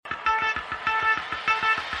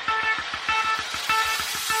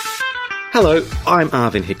Hello, I'm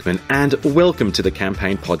Arvin Hickman, and welcome to the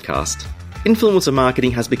Campaign Podcast. Influencer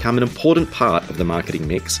marketing has become an important part of the marketing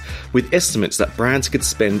mix, with estimates that brands could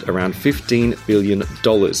spend around $15 billion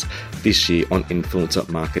this year on influencer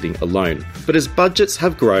marketing alone. But as budgets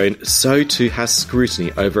have grown, so too has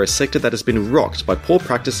scrutiny over a sector that has been rocked by poor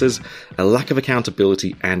practices, a lack of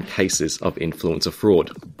accountability, and cases of influencer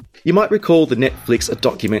fraud. You might recall the Netflix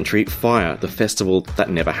documentary Fire, the festival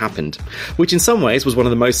that never happened, which in some ways was one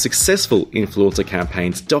of the most successful influencer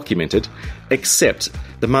campaigns documented, except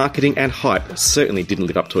the marketing and hype certainly didn't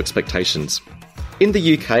live up to expectations. In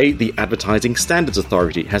the UK, the Advertising Standards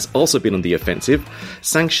Authority has also been on the offensive,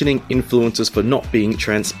 sanctioning influencers for not being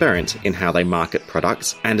transparent in how they market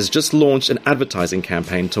products, and has just launched an advertising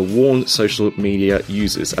campaign to warn social media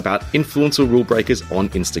users about influencer rule breakers on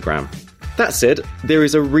Instagram. That said, there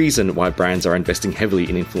is a reason why brands are investing heavily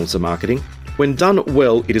in influencer marketing. When done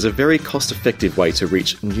well, it is a very cost-effective way to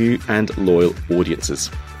reach new and loyal audiences.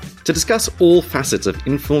 To discuss all facets of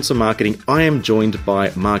influencer marketing, I am joined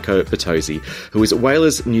by Marco Bertozzi, who is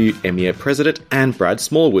Whalar's new EMEA president, and Brad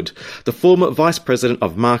Smallwood, the former vice president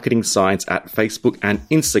of marketing science at Facebook and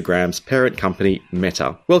Instagram's parent company,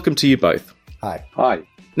 Meta. Welcome to you both. Hi. Hi.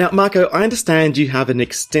 Now, Marco, I understand you have an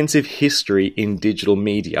extensive history in digital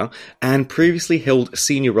media and previously held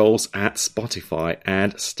senior roles at Spotify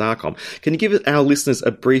and Starcom. Can you give our listeners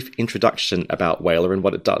a brief introduction about Whalar and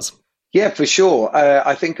what it does? Yeah, for sure.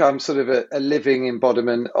 I think I'm sort of a living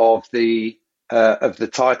embodiment of the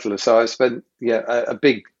title. So I spent a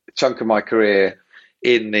big chunk of my career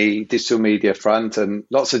in the digital media front, and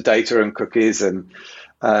lots of data and cookies and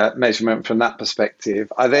measurement from that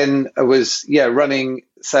perspective. I then was running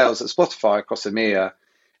sales at Spotify across EMEA,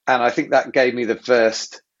 and I think that gave me the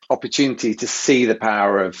first opportunity to see the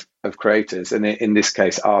power of creators, and in this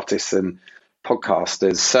case, artists and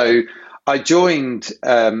podcasters. So I joined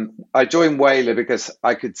Whalar because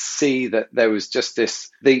I could see that there was just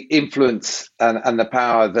the influence and the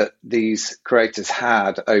power that these creators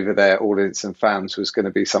had over their audience and fans was going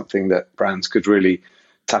to be something that brands could really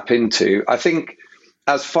tap into. I think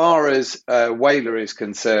as far as Whalar is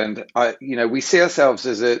concerned, we see ourselves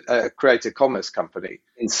as a creator commerce company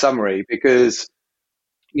in summary, because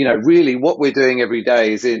really what we're doing every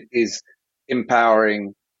day is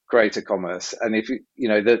empowering creator commerce. And if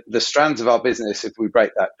the strands of our business, if we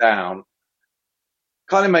break that down,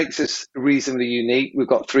 kind of makes us reasonably unique. We've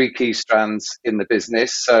got three key strands in the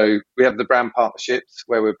business. So we have the brand partnerships,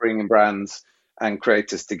 where we're bringing brands and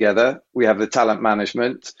creators together. We have the talent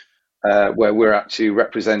management, where we're actually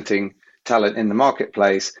representing talent in the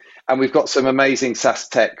marketplace. And we've got some amazing SaaS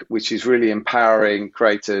tech, which is really empowering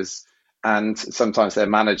creators and sometimes their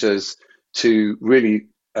managers to really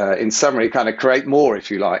in summary, kind of create more, if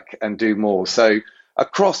you like, and do more. So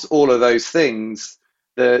across all of those things,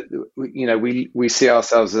 we see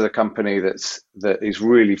ourselves as a company that is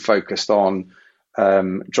really focused on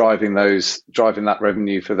driving that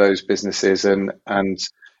revenue for those businesses and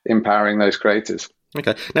empowering those creators.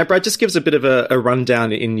 Okay. Now, Brad, just give us a bit of a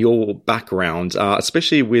rundown in your background,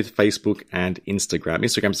 especially with Facebook and Instagram.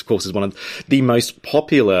 Instagram, of course, is one of the most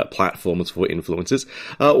popular platforms for influencers.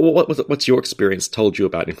 What's your experience told you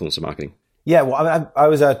about influencer marketing? Yeah, well, I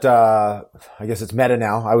was at, I guess it's Meta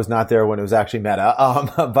now. I was not there when it was actually Meta.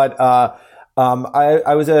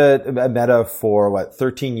 I was at Meta for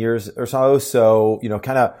 13 years or so. So,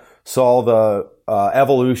 kind of saw the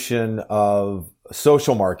evolution of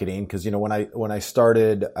social marketing, because when I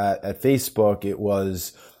started at Facebook, it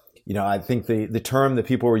was I think the term that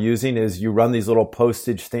people were using is, you run these little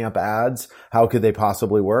postage stamp ads, how could they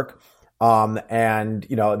possibly work? Then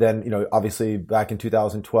obviously back in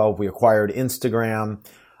 2012 we acquired Instagram,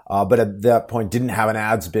 but at that point didn't have an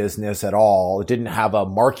ads business at all. It didn't have a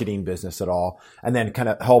marketing business at all, and then kind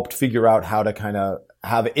of helped figure out how to kind of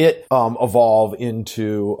have it evolve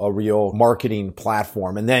into a real marketing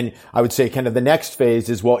platform. And then I would say kind of the next phase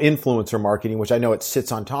is, influencer marketing, which I know it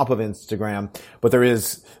sits on top of Instagram, but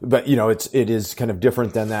it is kind of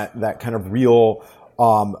different than that kind of real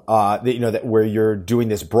that where you're doing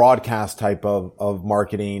this broadcast type of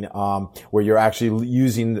marketing, where you're actually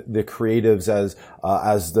using the creatives as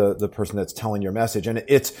the person that's telling your message. And it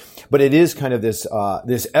is kind of this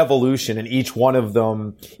evolution, and each one of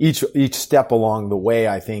them, each step along the way,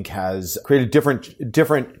 I think, has created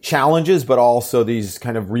different challenges, but also these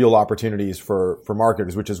kind of real opportunities for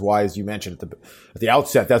marketers, which is why, as you mentioned at the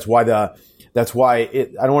outset, that's why I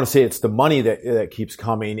don't want to say it's the money that keeps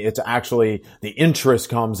coming. It's actually the interest interest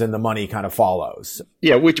comes and the money kind of follows.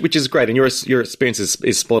 Yeah, which is great. And your experience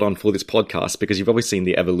is spot on for this podcast, because you've obviously seen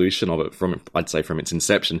the evolution of it from its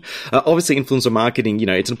inception. Obviously, influencer marketing,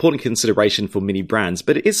 it's an important consideration for many brands,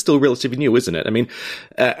 but it is still relatively new, isn't it? I mean,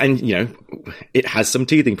 it has some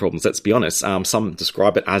teething problems, let's be honest. Some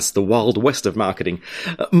describe it as the Wild West of marketing.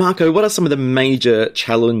 Marco, what are some of the major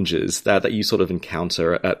challenges that you sort of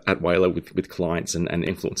encounter at Whalar with clients and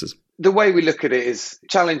influencers? The way we look at it is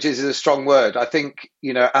challenges is a strong word. I think,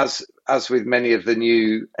 as with many of the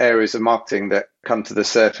new areas of marketing that come to the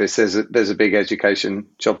surface, there's a big education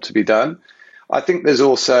job to be done. I think there's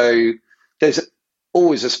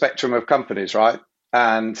always a spectrum of companies, right?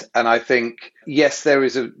 And I think, yes, there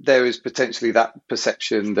is potentially that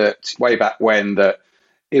perception that way back when that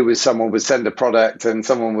it was someone would send a product and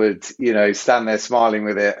someone would, stand there smiling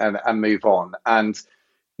with it and move on. And,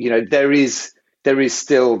 there is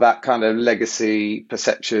still that kind of legacy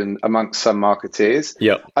perception amongst some marketeers.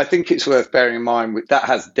 Yep. I think it's worth bearing in mind that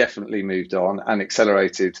has definitely moved on and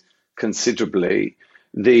accelerated considerably.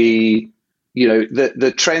 The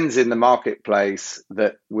trends in the marketplace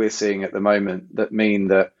that we're seeing at the moment that mean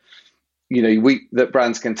that, that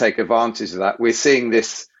brands can take advantage of that. We're seeing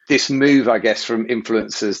this move, I guess, from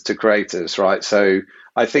influencers to creators, right? So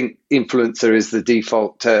I think influencer is the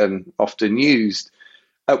default term often used.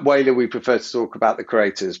 At Whalar, we prefer to talk about the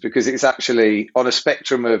creators because it's actually on a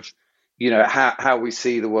spectrum of, how we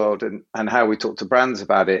see the world and how we talk to brands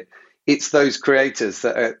about it. It's those creators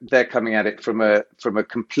that they're coming at it from a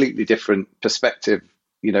completely different perspective,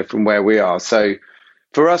 from where we are. So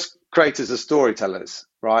for us, creators are storytellers,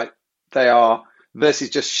 right? They are,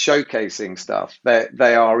 versus just showcasing stuff.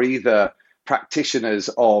 They are either practitioners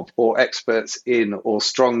of or experts in or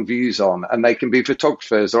strong views on, and they can be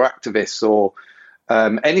photographers or activists or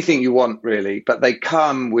anything you want, really, but they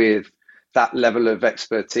come with that level of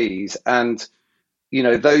expertise. And,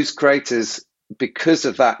 those creators, because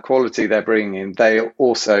of that quality they're bringing in, they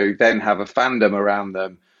also then have a fandom around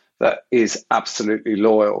them that is absolutely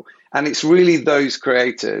loyal. And it's really those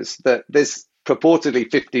creators that there's purportedly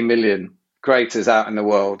 50 million creators out in the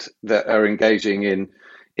world that are engaging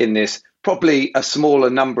in this. Probably a smaller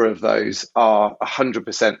number of those are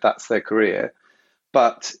 100% that's their career.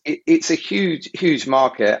 But it's a huge, huge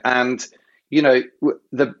market. And,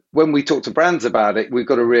 when we talk to brands about it, we've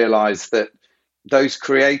got to realize that those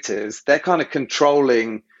creators, they're kind of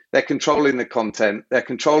controlling the content, they're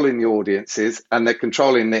controlling the audiences, and they're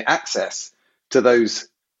controlling the access to those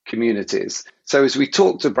communities. So as we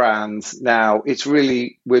talk to brands now, it's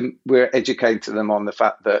really, we're educating them on the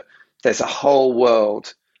fact that there's a whole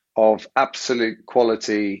world of absolute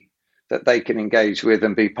quality that they can engage with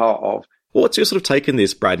and be part of. What's your sort of take on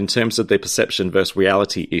this, Brad, in terms of the perception versus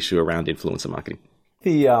reality issue around influencer marketing?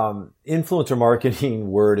 The influencer marketing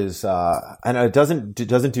word is, and it doesn't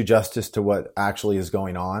do justice to what actually is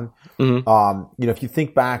going on. Mm-hmm. If you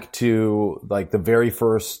think back to like the very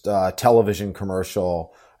first television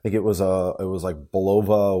commercial, I think it was like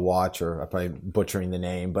Bulova watch, or I'm probably butchering the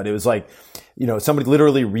name, but it was like, somebody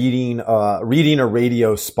literally reading a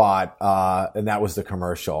radio spot, and that was the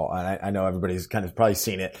commercial. And I know everybody's kind of probably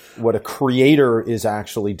seen it. What a creator is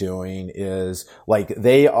actually doing is like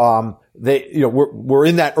we're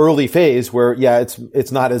in that early phase where,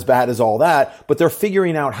 it's not as bad as all that, but they're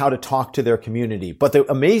figuring out how to talk to their community. But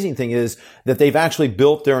the amazing thing is that they've actually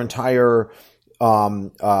built their entire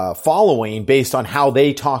following based on how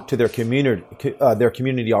they talk to their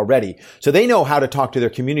community already. So they know how to talk to their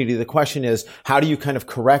community. The question is, how do you kind of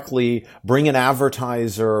correctly bring an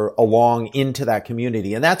advertiser along into that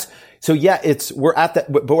community? And we're at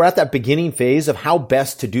that beginning phase of how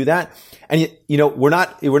best to do that. And we're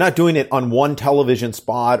not doing it on one television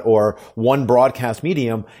spot or one broadcast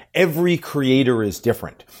medium. Every creator is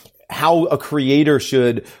different. How a creator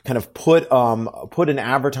should kind of put an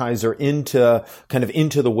advertiser into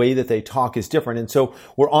the way that they talk is different. And so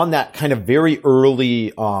we're on that kind of very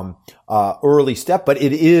early step, but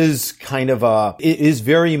it is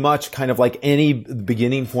very much kind of like any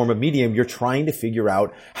beginning form of medium. You're trying to figure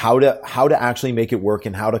out how to actually make it work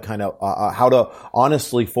and how to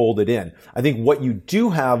honestly fold it in. I think what you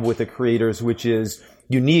do have with the creators, which is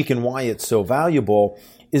unique and why it's so valuable,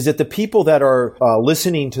 is that the people that are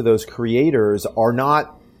listening to those creators are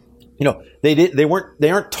not, they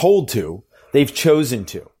aren't told to, they've chosen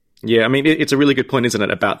to. Yeah, I mean, it's a really good point, isn't it,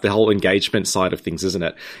 about the whole engagement side of things, isn't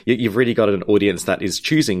it? You've really got an audience that is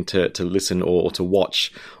choosing to listen or to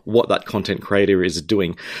watch what that content creator is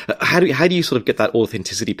doing. How do you sort of get that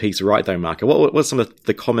authenticity piece right, though, Marco? What are some of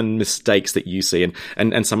the common mistakes that you see,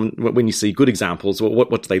 and some, when you see good examples, what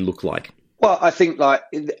do they look like? Well, I think like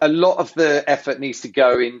a lot of the effort needs to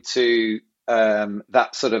go into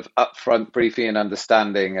that sort of upfront briefing and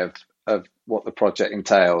understanding of what the project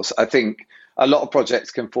entails. I think a lot of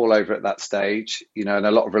projects can fall over at that stage, and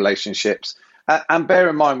a lot of relationships. And bear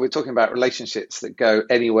in mind, we're talking about relationships that go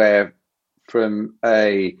anywhere from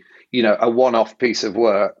a one-off piece of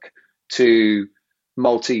work to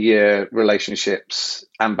multi-year relationships,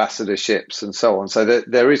 ambassadorships, and so on. So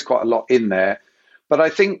there is quite a lot in there. But I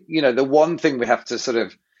think, the one thing we have to sort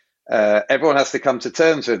of, everyone has to come to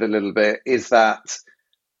terms with a little bit is that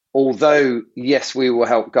although, yes, we will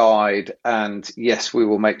help guide, and yes, we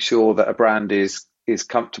will make sure that a brand is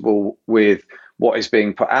comfortable with what is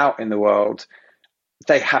being put out in the world,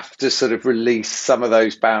 they have to sort of release some of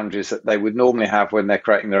those boundaries that they would normally have when they're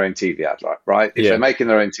creating their own TV ad, right? If they're making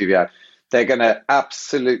their own TV ad, they're going to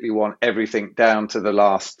absolutely want everything down to the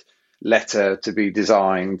last letter to be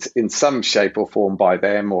designed in some shape or form by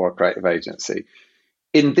them or a creative agency.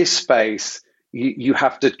 In this space, you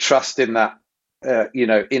have to trust in that,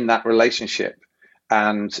 in that relationship.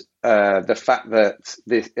 And the fact that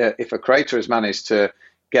if a creator has managed to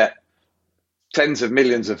get tens of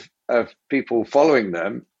millions of people following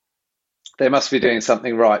them, they must be doing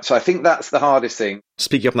something right. So I think that's the hardest thing.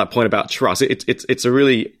 Speaking up on that point about trust, it's a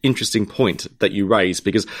really interesting point that you raise,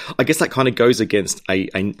 because I guess that kind of goes against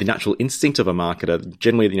the natural instinct of a marketer.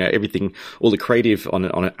 Generally, everything, all the creative on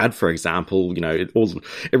an ad, for example,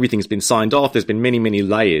 everything's been signed off. There's been many, many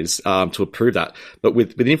layers to approve that. But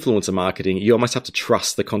with influencer marketing, you almost have to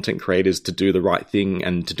trust the content creators to do the right thing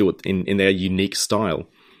and to do it in their unique style.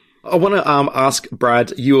 I want to ask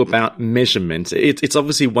Brad you about measurement. It's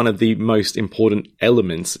obviously one of the most important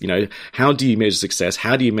elements. How do you measure success?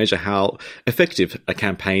 How do you measure how effective a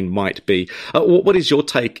campaign might be? What is your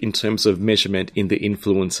take in terms of measurement in the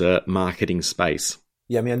influencer marketing space?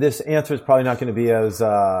 Yeah, this answer is probably not going to be as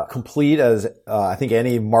complete as I think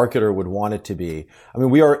any marketer would want it to be.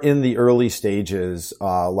 We are in the early stages,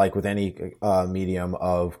 like with any medium,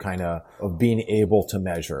 of being able to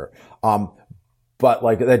measure.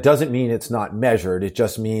 But that doesn't mean it's not measured. It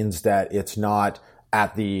just means that it's not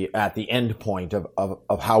at the end point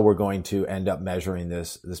of how we're going to end up measuring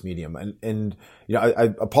this medium. And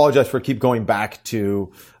I apologize for keep going back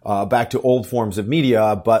to old forms of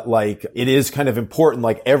media, but it is kind of important,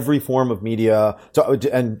 every form of media. So,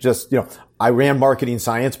 and just, I ran marketing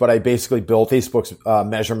science, but I basically built Facebook's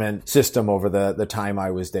measurement system over the time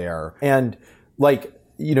I was there. And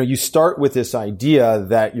you start with this idea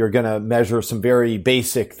that you're going to measure some very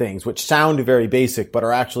basic things, which sound very basic, but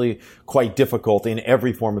are actually quite difficult in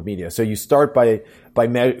every form of media. So you start by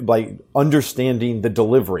understanding the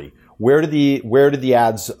delivery. Where did the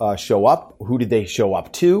ads show up? Who did they show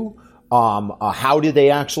up to? How did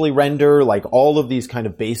they actually render? All of these kind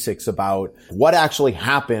of basics about what actually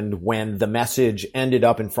happened when the message ended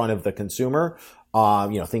up in front of the consumer.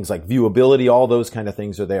 Things like viewability, all those kind of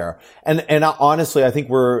things are there. And honestly, I think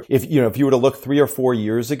if you were to look 3 or 4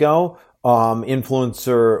 years ago,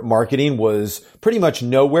 influencer marketing was pretty much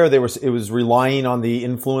nowhere. It was relying on the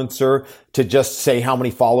influencer to just say how many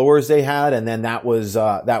followers they had, and then that was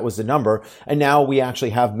the number. And now we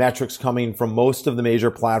actually have metrics coming from most of the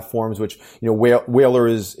major platforms, which Whalar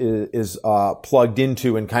is plugged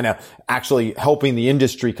into, and kind of actually helping the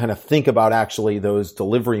industry kind of think about actually those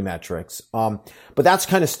delivery metrics. But that's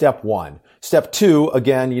kind of step one. Step two,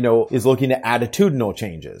 again, is looking at attitudinal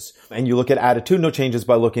changes. And you look at attitudinal changes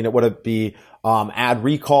by looking at what it be ad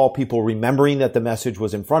recall, people remembering that the message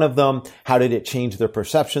was in front of them. How did it change their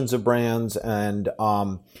perceptions of brands and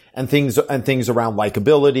things around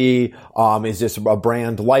likability? Is this a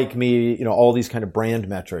brand like me? All these kind of brand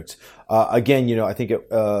metrics. Again, I think at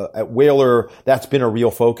Whalar, that's been a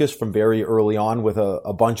real focus from very early on with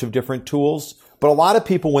a bunch of different tools. But a lot of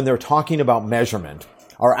people, when they're talking about measurement,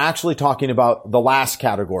 are actually talking about the last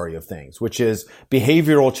category of things, which is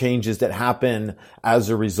behavioral changes that happen as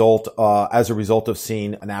a result of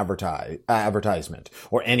seeing an advertisement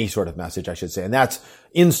or any sort of message, I should say. And that's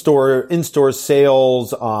in-store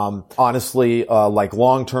sales, honestly, like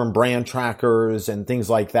long-term brand trackers and things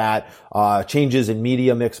like that, changes in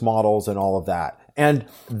media mix models and all of that. And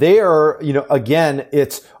there, again,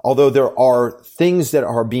 although there are things that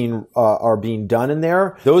are being done in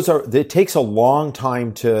there, it takes a long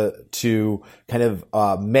time to kind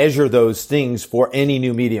of, measure those things for any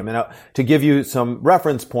new medium. And to give you some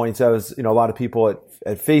reference points, as, a lot of people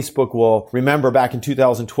at Facebook will remember back in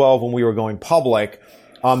 2012 when we were going public,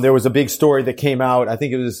 there was a big story that came out. I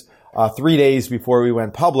think it was, 3 days before we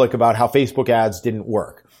went public about how Facebook ads didn't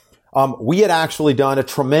work. We had actually done a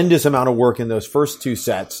tremendous amount of work in those first two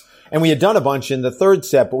sets, And we had done a bunch in the third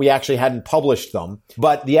step, but we actually hadn't published them.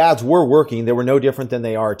 But the ads were working. They were no different than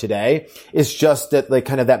they are today. It's just that like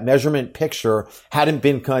kind of that measurement picture hadn't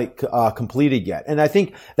been completed yet. And I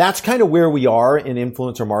think that's kind of where we are in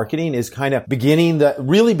influencer marketing, is kind of beginning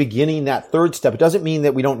that third step. It doesn't mean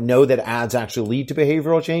that we don't know that ads actually lead to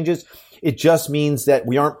behavioral changes. It just means that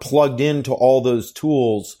we aren't plugged into all those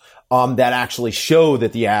tools that actually show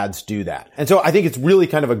that the ads do that. And so I think it's really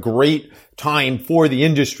kind of a great time for the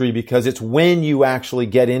industry, because it's when you actually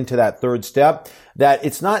get into that third step that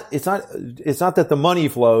it's not that the money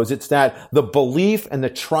flows. It's that the belief and the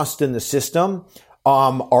trust in the system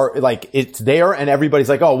are like, it's there, and everybody's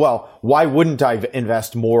like, oh, well, why wouldn't I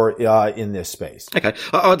invest more in this space? Okay.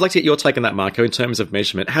 I'd like to get your take on that, Marco, in terms of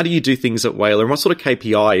measurement. How do you do things at Whalar, and what sort of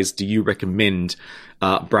KPIs do you recommend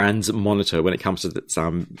brands monitor when it comes to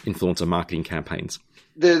influencer marketing campaigns?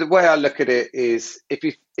 The way I look at it is, if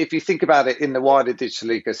you think about it in the wider digital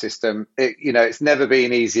ecosystem, it's never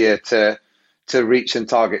been easier to reach and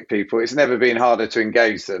target people. It's never been harder to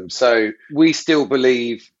engage them. So we still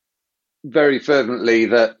believe very fervently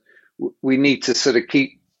that we need to sort of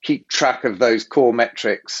keep track of those core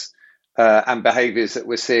metrics and behaviors that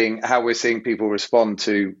we're seeing, how we're seeing people respond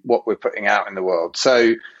to what we're putting out in the world.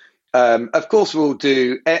 So of course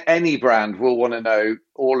any brand will want to know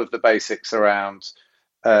all of the basics around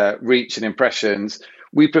reach and impressions.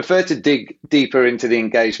 We prefer to dig deeper into the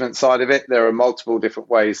engagement side of it. There are multiple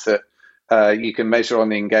different ways that you can measure on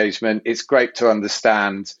the engagement. It's great to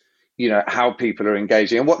understand how people are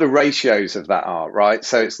engaging and what the ratios of that are, right?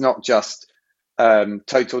 So it's not just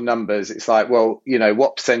total numbers. It's like, well,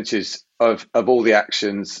 what percentage of all the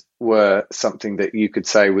actions were something that you could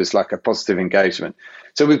say was like a positive engagement.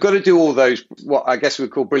 So we've got to do all those, what I guess we'd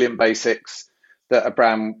call brilliant basics that a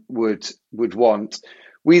brand would want.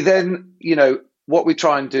 We then, what we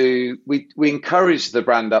try and do, we encourage the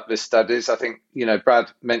brand uplift studies. I think, Brad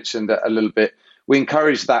mentioned that a little bit. We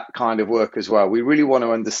encourage that kind of work as well. We really want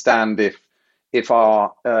to understand if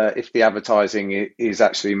the advertising is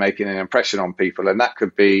actually making an impression on people, and that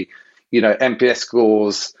could be, NPS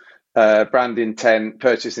scores, brand intent,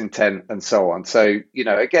 purchase intent, and so on. So,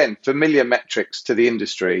 again, familiar metrics to the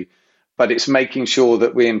industry, but it's making sure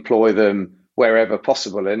that we employ them wherever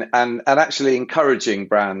possible, and actually encouraging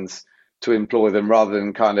brands to employ them rather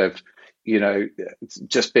than kind of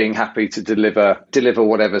just being happy to deliver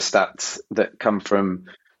whatever stats that come from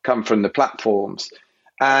the platforms.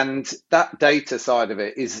 And that data side of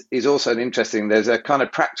it is also an interesting. There's a kind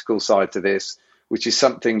of practical side to this, which is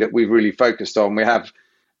something that we've really focused on. We have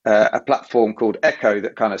a platform called Echo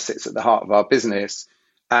that kind of sits at the heart of our business.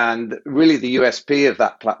 And really the USP of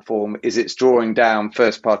that platform is it's drawing down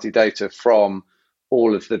first-party data from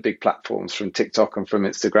all of the big platforms, from TikTok and from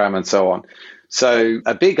Instagram and so on. So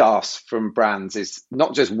a big ask from brands is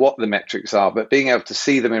not just what the metrics are, but being able to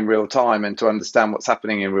see them in real time and to understand what's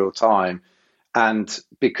happening in real time. And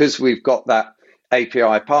because we've got that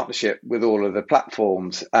API partnership with all of the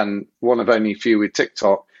platforms, and one of only a few with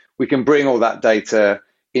TikTok, we can bring all that data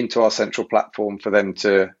into our central platform for them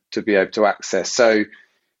to be able to access. So,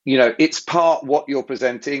 it's part what you're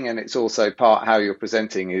presenting, and it's also part how you're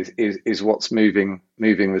presenting is what's moving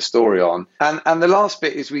the story on. And the last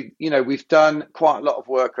bit is we've done quite a lot of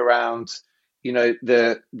work around,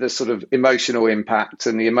 the sort of emotional impact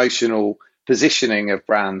and the emotional positioning of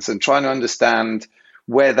brands, and trying to understand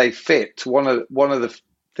where they fit. One of the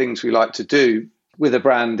things we like to do with a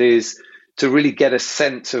brand is to really get a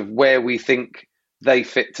sense of where we think they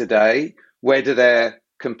fit today. Where do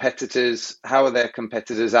how are their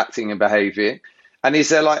competitors acting in behavior? And is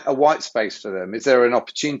there like a white space for them? Is there an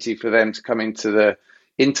opportunity for them to come into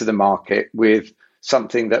the market with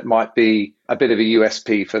something that might be a bit of a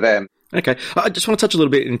USP for them? Okay. I just want to touch a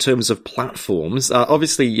little bit in terms of platforms.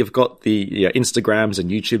 Obviously, you've got the Instagrams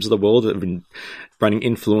and YouTubes of the world that have been running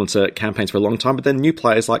influencer campaigns for a long time, but then new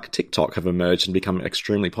players like TikTok have emerged and become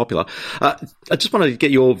extremely popular. I just want to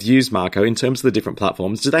get your views, Marco, in terms of the different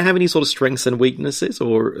platforms. Do they have any sort of strengths and weaknesses,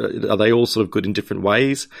 or are they all sort of good in different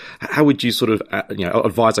ways? How would you sort of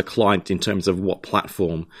advise a client in terms of what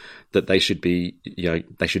platform that they should be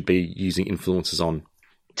using influencers on?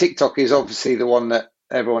 TikTok is obviously the one that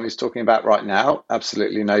everyone is talking about right now.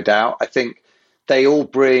 Absolutely, no doubt. I think they all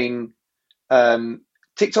bring.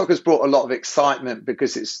 TikTok has brought a lot of excitement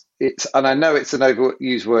because it's, and I know it's an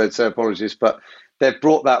overused word, so apologies, but they've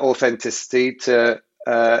brought that authenticity to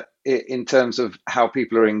in terms of how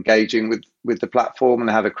people are engaging with the platform and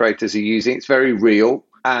how the creators are using it. It's very real,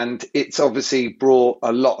 and it's obviously brought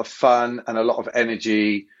a lot of fun and a lot of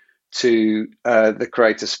energy to the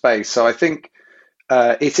creator space. So I think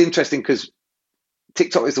it's interesting because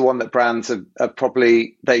TikTok is the one that brands are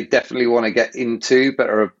probably, they definitely want to get into, but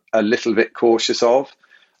are a little bit cautious of.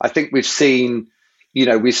 I think we've seen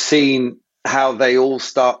how they all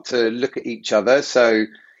start to look at each other. So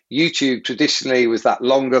YouTube traditionally was that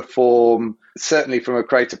longer form, certainly from a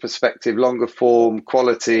creator perspective, longer form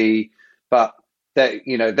quality, but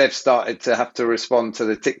they've started to have to respond to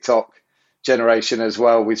the TikTok generation as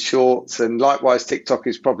well with shorts. And likewise, TikTok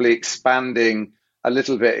is probably expanding the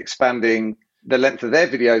length of their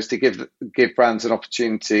videos to give brands an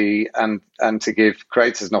opportunity and to give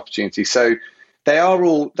creators an opportunity. So they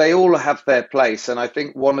all have their place. And I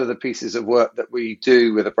think one of the pieces of work that we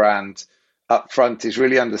do with a brand up front is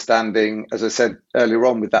really understanding, as I said earlier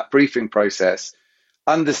on with that briefing process,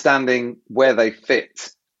 understanding where they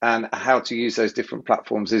fit and how to use those different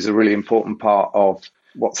platforms is a really important part of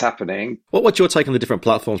what's happening. What's your take on the different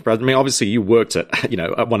platforms, Brad? I mean, obviously you worked at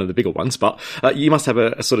one of the bigger ones, but you must have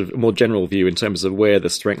a sort of more general view in terms of where the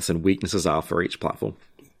strengths and weaknesses are for each platform.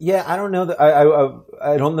 Yeah, I don't know that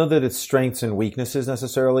I don't know that it's strengths and weaknesses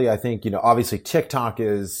necessarily. I think, obviously TikTok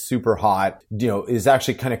is super hot, is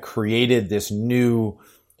actually kind of created this new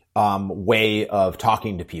way of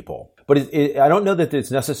talking to people. But I don't know that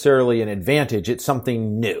it's necessarily an advantage. It's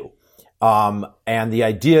something new. And the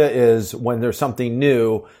idea is when there's something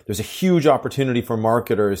new, there's a huge opportunity for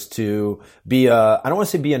marketers to be I don't want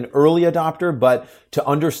to say be an early adopter, but to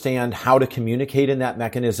understand how to communicate in that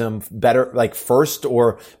mechanism better, like first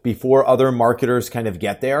or before other marketers kind of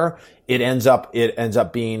get there. It ends up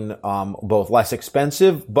being, both less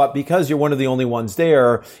expensive, but because you're one of the only ones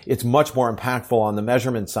there, it's much more impactful on the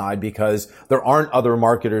measurement side because there aren't other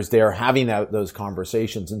marketers there having those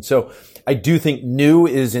conversations. And so I do think new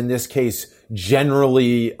is in this case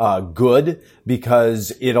generally good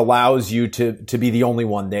because it allows you to be the only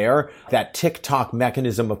one there. That TikTok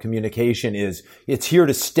mechanism of communication it's here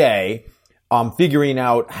to stay. Figuring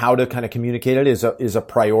out how to kind of communicate it is a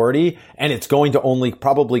priority, and it's going to only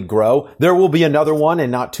probably grow. There will be another one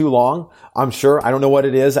and not too long, I'm sure. I don't know what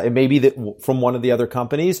it is. It may be that from one of the other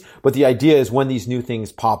companies, but the idea is when these new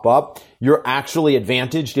things pop up, you're actually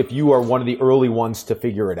advantaged if you are one of the early ones to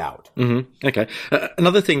figure it out. Mm-hmm. Okay.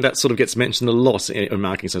 Another thing that sort of gets mentioned a lot in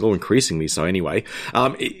marketing, so or increasingly so anyway,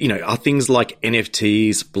 are things like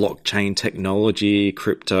NFTs, blockchain technology,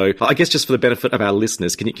 crypto. I guess just for the benefit of our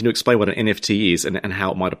listeners, can you explain what an NFT is and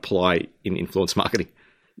how it might apply in influence marketing?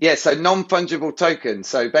 Yeah, so non-fungible token.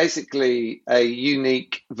 So basically a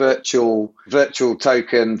unique virtual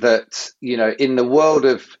token that, in the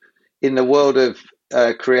world of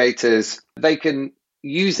creators, they can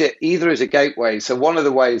use it either as a gateway. So one of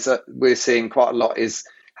the ways that we're seeing quite a lot is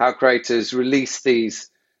how creators release these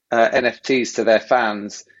NFTs to their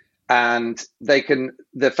fans, and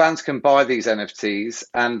the fans can buy these NFTs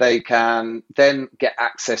and they can then get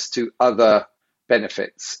access to other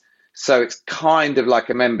benefits. So it's kind of like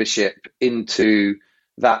a membership into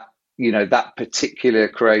that, that particular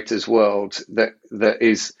creator's world that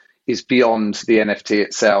is beyond the NFT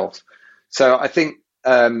itself. So I think,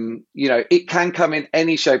 it can come in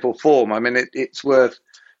any shape or form. I mean, it's worth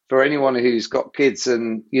for anyone who's got kids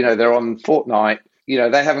and, they're on Fortnite,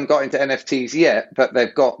 they haven't got into NFTs yet, but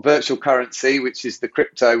they've got virtual currency, which is the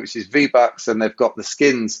crypto, which is V-Bucks, and they've got the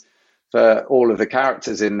skins for all of the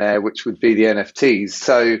characters in there, which would be the NFTs.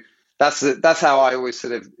 So that's how I always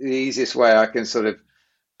sort of, the easiest way I can sort of,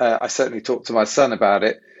 I certainly talk to my son about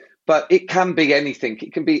it. But it can be anything.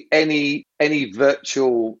 It can be any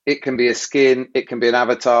virtual. It can be a skin. It can be an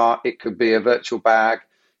avatar. It could be a virtual bag.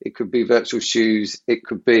 It could be virtual shoes. It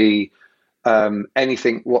could be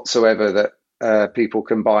anything whatsoever that people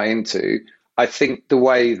can buy into. I think the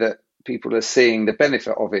way that people are seeing the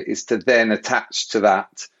benefit of it is to then attach to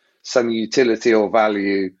that some utility or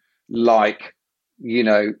value, like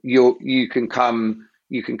you can come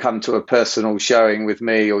to a personal showing with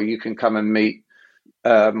me, or you can come and meet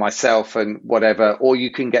myself and whatever, or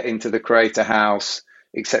you can get into the creator house,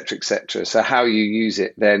 etc., etc. So how you use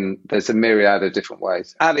it, then there's a myriad of different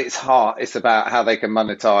ways. At its heart, it's about how they can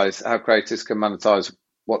monetize, how creators can monetize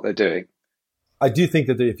what they're doing. I do think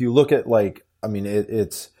that if you look at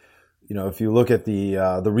if you look at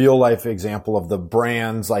the real life example of the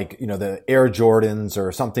brands, like, the Air Jordans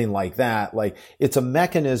or something like that, like it's a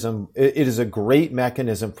mechanism. It is a great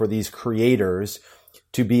mechanism for these creators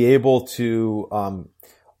to be able to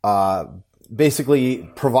basically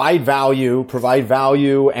provide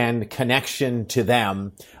value and connection to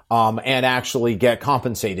them, and actually get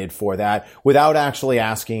compensated for that without actually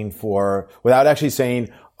saying,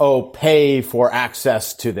 oh, pay for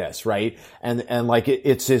access to this, right? And like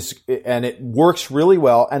it works really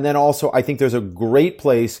well. And then also I think there's a great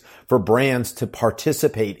place for brands to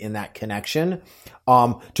participate in that connection.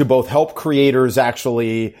 to both help creators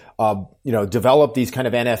actually, develop these kind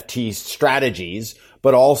of NFT strategies,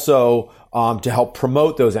 but also to help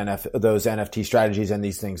promote those NFT strategies and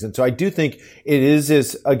these things. And so I do think it is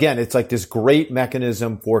it's like this great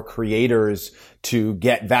mechanism for creators to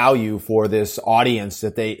get value for this audience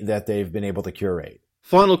that they've been able to curate.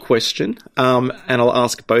 Final question, and I'll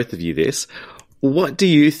ask both of you this. What do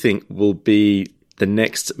you think will be the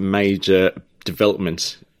next major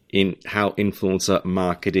development in how influencer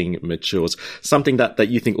marketing matures? Something that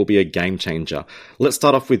you think will be a game changer. Let's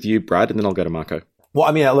start off with you, Brad, and then I'll go to Marco. Well,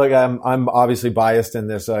 I mean, look, I'm obviously biased in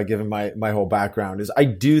this, given my whole background. I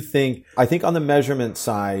think on the measurement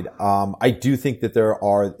side, I do think that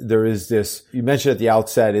there is this, you mentioned at the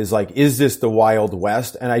outset, is this the Wild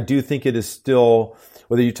West? And I do think it is still,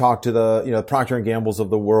 whether you talk to the, Procter and Gamble's of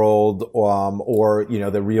the world, or,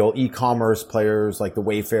 the real e-commerce players like the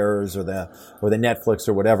Wayfarers or the Netflix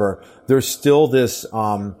or whatever, there's still this,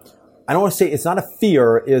 I don't want to say it's not a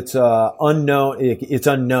fear. It's unknown. It's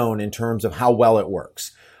unknown in terms of how well it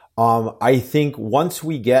works. I think once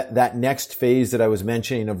we get that next phase that I was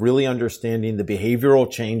mentioning of really understanding the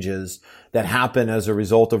behavioral changes that happen as a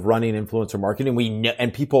result of running influencer marketing,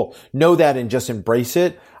 and people know that and just embrace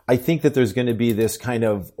it. I think that there's going to be this kind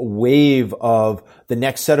of wave of the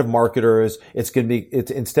next set of marketers. It's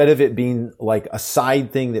instead of it being like a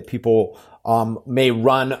side thing that people may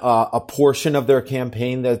run a portion of their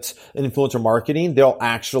campaign that's influencer marketing, they'll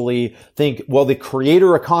actually think, well, the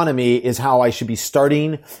creator economy is how I should be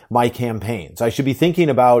starting my campaigns. I should be thinking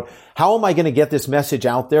about how am I going to get this message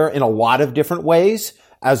out there in a lot of different ways,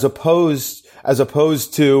 as opposed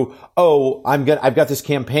to, I've got this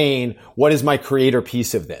campaign. What is my creator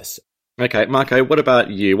piece of this? Okay, Marco, what about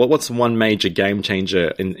you? What's one major game changer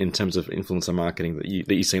in terms of influencer marketing that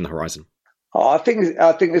you see on the horizon? Oh, I think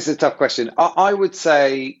this is a tough question. I would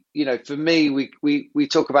say, for me, we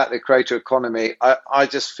talk about the creator economy. I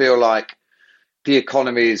just feel like the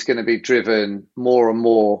economy is going to be driven more and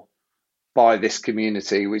more by this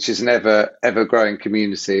community, which is an ever growing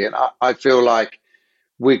community. And I feel like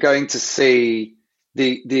we're going to see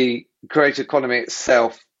the creator economy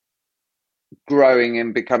itself growing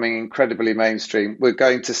and becoming incredibly mainstream. We're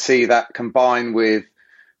going to see that combined with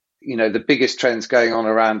the biggest trends going on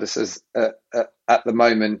around us at the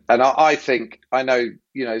moment. And I think, I know,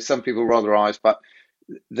 some people roll their eyes, but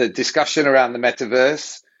the discussion around the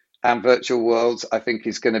metaverse and virtual worlds, I think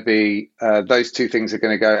is going to be, those two things are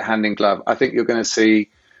going to go hand in glove. I think you're going to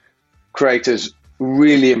see creators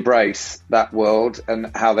really embrace that world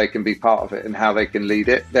and how they can be part of it and how they can lead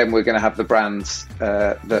it. Then we're going to have the brands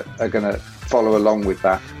that are going to follow along with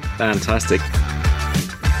that. Fantastic.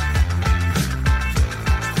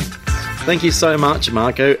 Thank you so much,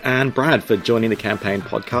 Marco and Brad, for joining the Campaign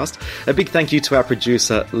podcast. A big thank you to our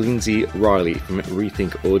producer, Lindsay Riley from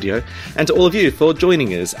Rethink Audio, and to all of you for joining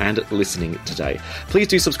us and listening today. Please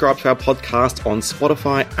do subscribe to our podcast on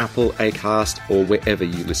Spotify, Apple, Acast, or wherever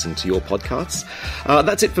you listen to your podcasts.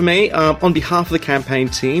 That's it for me. On behalf of the Campaign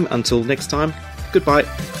team, until next time, goodbye.